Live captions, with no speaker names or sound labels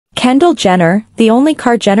Kendall Jenner, the only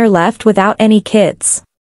Jenner left without any kids.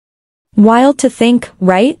 Wild to think,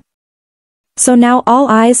 right? So now all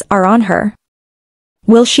eyes are on her.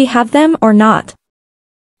 Will she have them or not?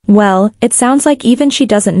 Well, it sounds like even she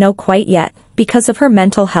doesn't know quite yet, because of her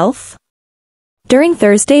mental health. During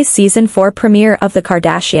Thursday's season 4 premiere of The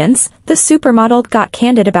Kardashians, the supermodel got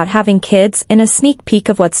candid about having kids in a sneak peek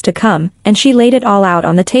of what's to come, and she laid it all out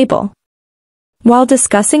on the table. While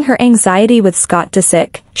discussing her anxiety with Scott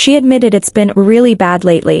Disick, she admitted it's been really bad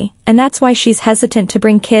lately, and that's why she's hesitant to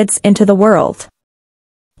bring kids into the world.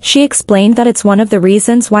 She explained that it's one of the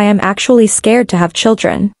reasons why I'm actually scared to have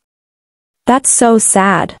children. That's so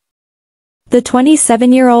sad. The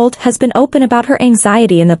 27-year-old has been open about her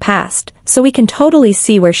anxiety in the past, so we can totally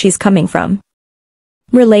see where she's coming from.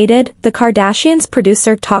 Related, the Kardashians'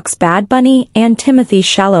 producer talks Bad Bunny and Timothée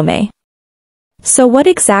Chalamet. So what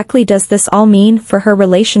exactly does this all mean for her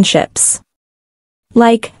relationships?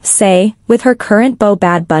 Like, say, with her current beau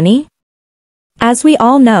Bad Bunny? As we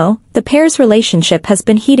all know, the pair's relationship has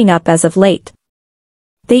been heating up as of late.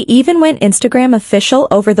 They even went Instagram official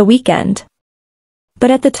over the weekend. But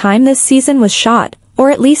at the time this season was shot, or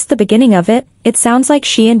at least the beginning of it, it sounds like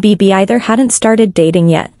she and BB either hadn't started dating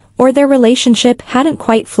yet, or their relationship hadn't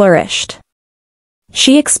quite flourished.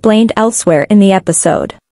 She explained elsewhere in the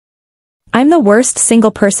episode. I'm the worst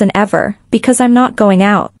single person ever, because I'm not going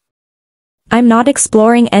out. I'm not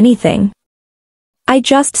exploring anything. I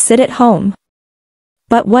just sit at home.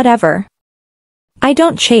 But whatever. I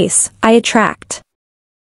don't chase, I attract.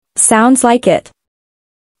 Sounds like it.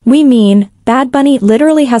 We mean, Bad Bunny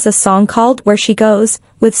literally has a song called Where She Goes,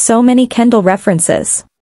 with so many Kendall references.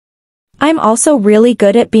 I'm also really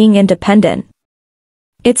good at being independent.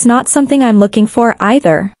 It's not something I'm looking for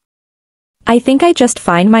either. I think I just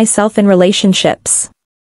find myself in relationships.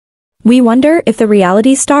 We wonder if the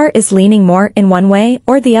reality star is leaning more in one way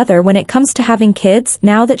or the other when it comes to having kids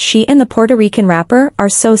now that she and the Puerto Rican rapper are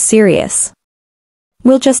so serious.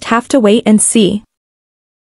 We'll just have to wait and see.